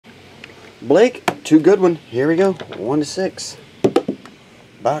Blake to Goodwin. Here we go. 1 to 6.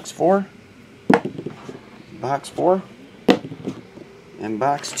 Box 4. Box 4. And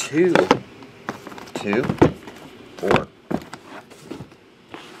box 2. 2, 4.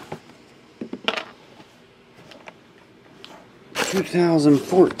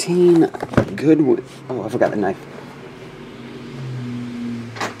 (2014) Goodwin. Oh, I forgot the knife.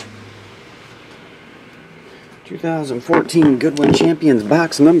 2014 Goodwin Champions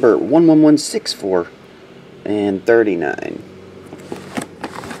box number 11164 and 39.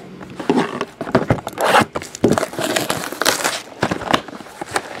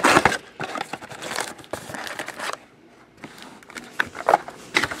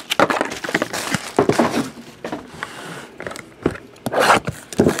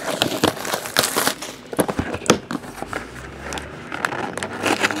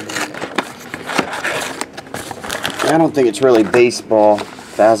 I don't think it's really baseball,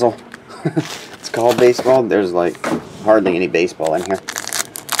 Fazzle. It's called baseball. There's like hardly any baseball in here.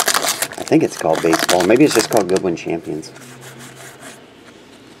 I think it's called baseball. Maybe it's just called Goodwin Champions.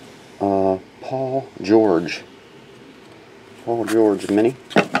 Paul George. Paul George mini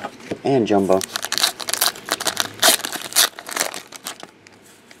and jumbo.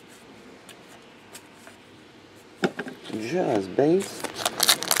 Just base.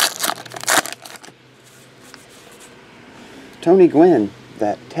 Tony Gwynn,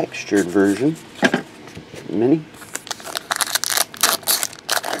 that textured version. Mini.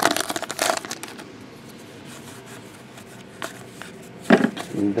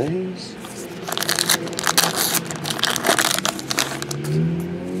 Base.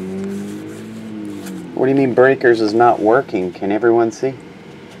 What do you mean Breakers is not working? Can everyone see?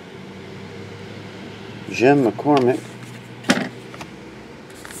 Jim McCormick.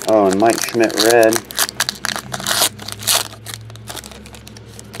 Oh, and Mike Schmidt red.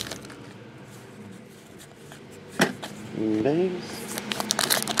 Base.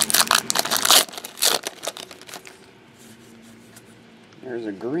 There's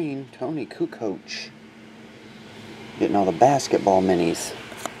a green Tony Kukoc. Getting all the basketball minis.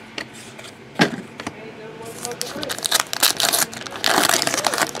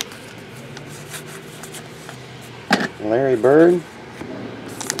 Larry Bird.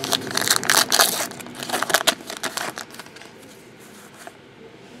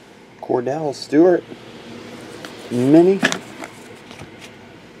 Cordell Stewart. Mini.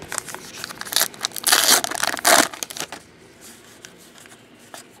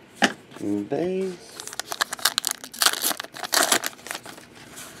 Base.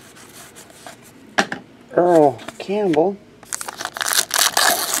 Earl Campbell.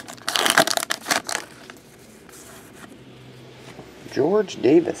 George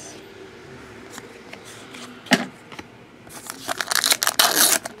Davis.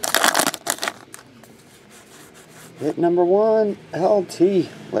 Hit number 1, LT,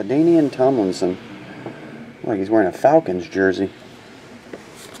 LaDainian Tomlinson. Like he's wearing a Falcons jersey.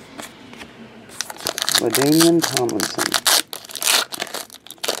 LaDainian Tomlinson.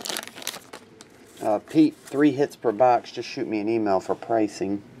 Pete, 3 hits per box. Just shoot me an email for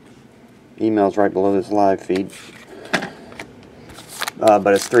pricing. Email's right below this live feed.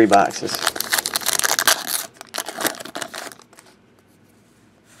 But it's 3 boxes.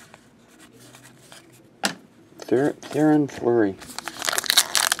 Theron Fleury.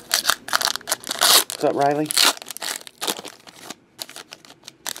 What's up, Riley?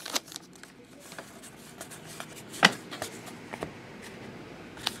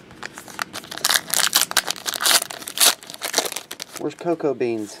 Where's Cocoa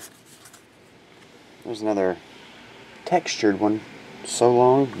Beans? There's another textured one. So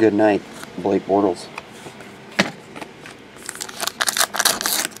long, good night, Blake Bortles.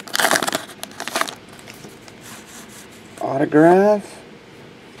 Autograph.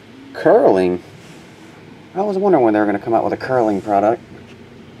 Curling. I was wondering when they were going to come out with a curling product.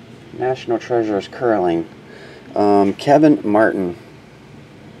 National Treasures Curling. Kevin Martin.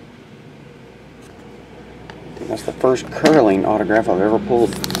 I think that's the first curling autograph I've ever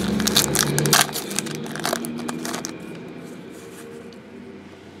pulled.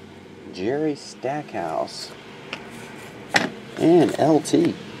 Jerry Stackhouse. And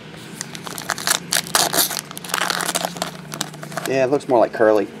LT. Yeah, it looks more like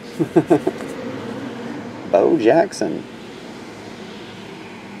curly. Bo Jackson.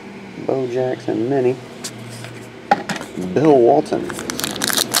 Bo Jackson mini. Bill Walton.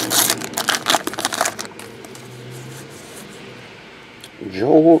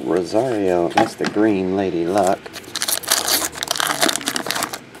 Joel Rosario. That's the green Lady Luck.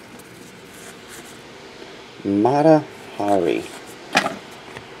 Mata Hari.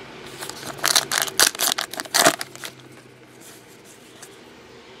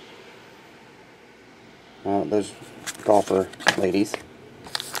 those golfer ladies.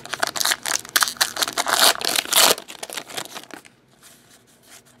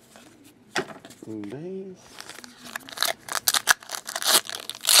 Base.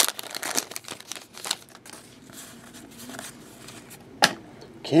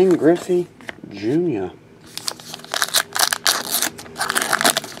 Ken Griffey Jr.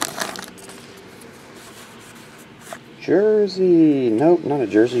 Jersey. Nope, not a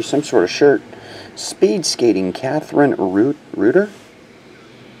jersey. Some sort of shirt. Speed skating. Catherine Reuter.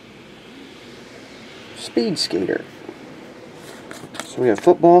 Speed skater. So we have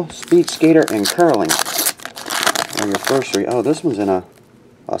football, speed skater, and curling. And your first three. Oh, this one's in a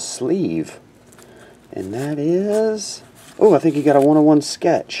sleeve. And that is... Oh, I think you got a 101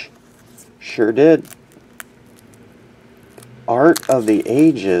 sketch. Sure did. Art of the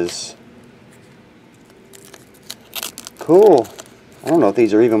Ages. Cool. I don't know if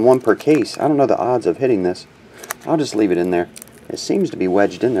these are even one per case. I don't know the odds of hitting this. I'll just leave it in there. It seems to be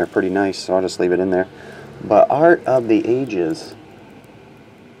wedged in there pretty nice, so I'll just leave it in there. But Art of the Ages.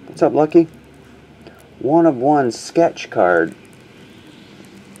 What's up, Lucky? 101 sketch card.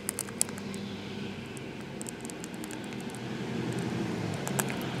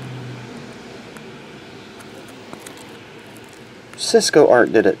 Cisco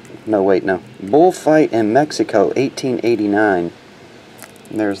Art did it. No, wait, no. Bullfight in Mexico, 1889.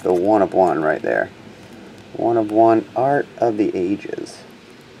 And there's the 1 of 1 right there. 1 of 1 Art of the Ages.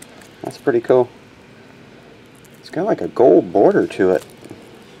 That's pretty cool. It's got like a gold border to it.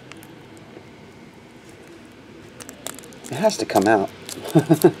 It has to come out.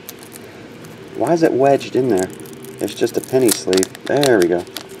 Why is it wedged in there? It's just a penny sleeve. There we go.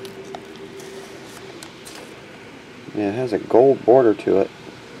 Yeah, it has a gold border to it.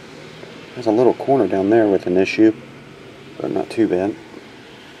 There's a little corner down there with an issue, but not too bad.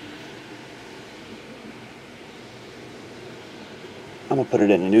 I'm going to put it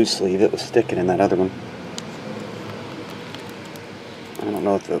in a new sleeve. It was sticking in that other one. I don't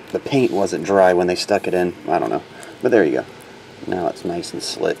know if the paint wasn't dry when they stuck it in. I don't know. But there you go. Now it's nice and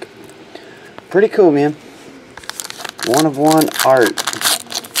slick. Pretty cool, man. 1 of 1 art.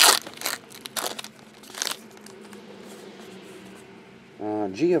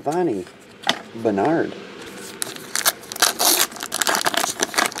 Giovanni Bernard.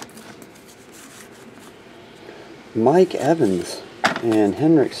 Mike Evans and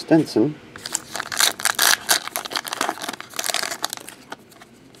Henrik Stenson.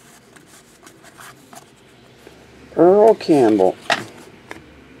 Earl Campbell.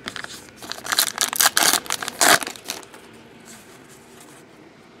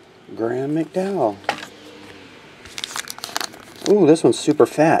 Graham McDowell. Ooh, this one's super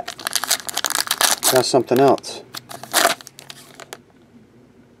fat. Got something else.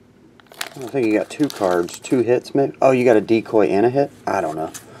 I think you got 2 cards, 2 hits maybe. Oh, you got a decoy and a hit? I don't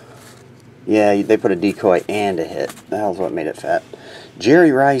know. Yeah, they put a decoy and a hit. That was what made it fat.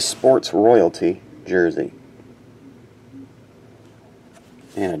 Jerry Rice Sports Royalty jersey.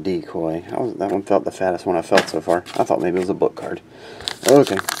 And a decoy. That one felt the fattest one I felt so far. I thought maybe it was a book card.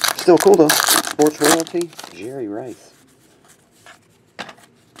 Okay. Still cool though. Sports Royalty, Jerry Rice.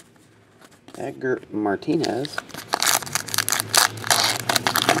 Edgar Martinez.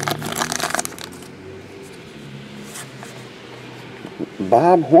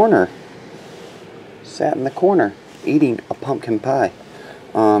 Bob Horner. Sat in the corner eating a pumpkin pie.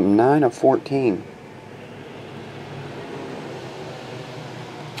 9 of 14.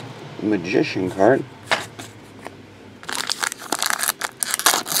 Magician card.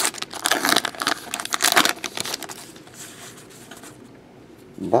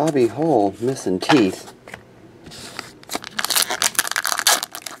 Bobby Hull missing teeth.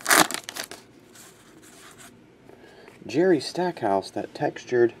 Jerry Stackhouse, that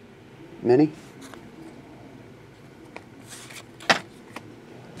textured mini.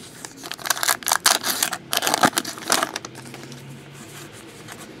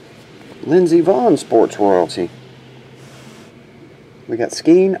 Lindsey Vaughn Sports Royalty. We got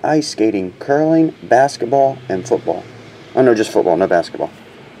skiing, ice skating, curling, basketball, and football. Oh no, just football, no basketball.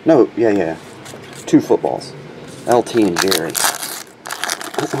 No, yeah. 2 footballs. LT and Jerry.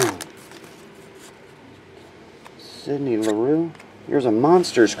 Sidney LaRue. Here's a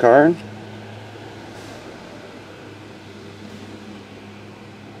Monsters card.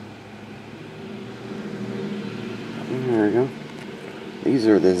 There we go. These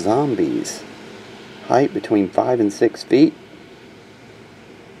are the zombies. Height between 5 and 6 feet.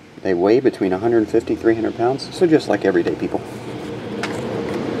 They weigh between 150 and 300 pounds. So just like everyday people.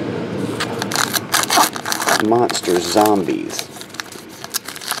 Monsters, zombies.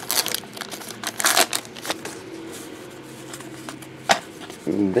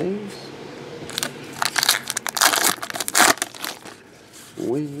 base.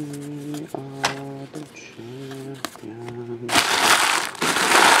 We are the champions.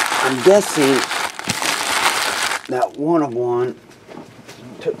 I'm guessing that one of one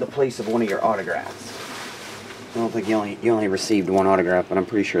took the place of one of your autographs. I don't think you only received one autograph, but I'm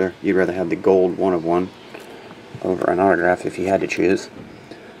pretty sure you'd rather have the gold one of one over an autograph if you had to choose.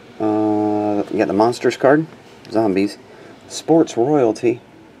 You got the Monsters card, Zombies, Sports Royalty,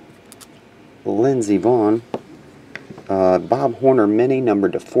 Lindsey Vaughn, Bob Horner Mini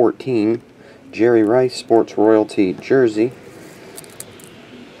numbered to 14, Jerry Rice Sports Royalty jersey,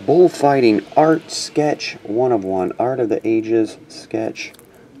 Bullfighting Art Sketch, one of one, Art of the Ages sketch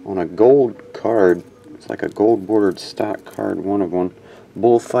on a gold card. It's like a gold bordered stock card, one of one.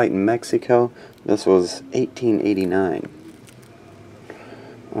 Bullfight in Mexico. This was 1889.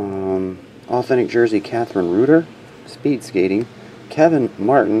 Authentic jersey, Catherine Reuter. Speed skating. Kevin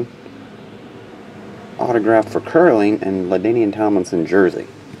Martin. Autograph for curling, and LaDainian Tomlinson jersey.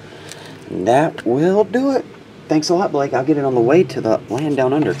 And that will do it. Thanks a lot, Blake. I'll get it on the way to the Land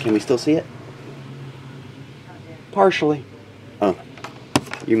Down Under. Can we still see it? Partially. Oh,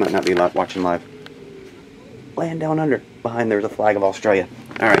 you might not be watching live. Land Down Under. Behind there's a flag of Australia.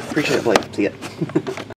 Alright, appreciate it, Blake. See ya.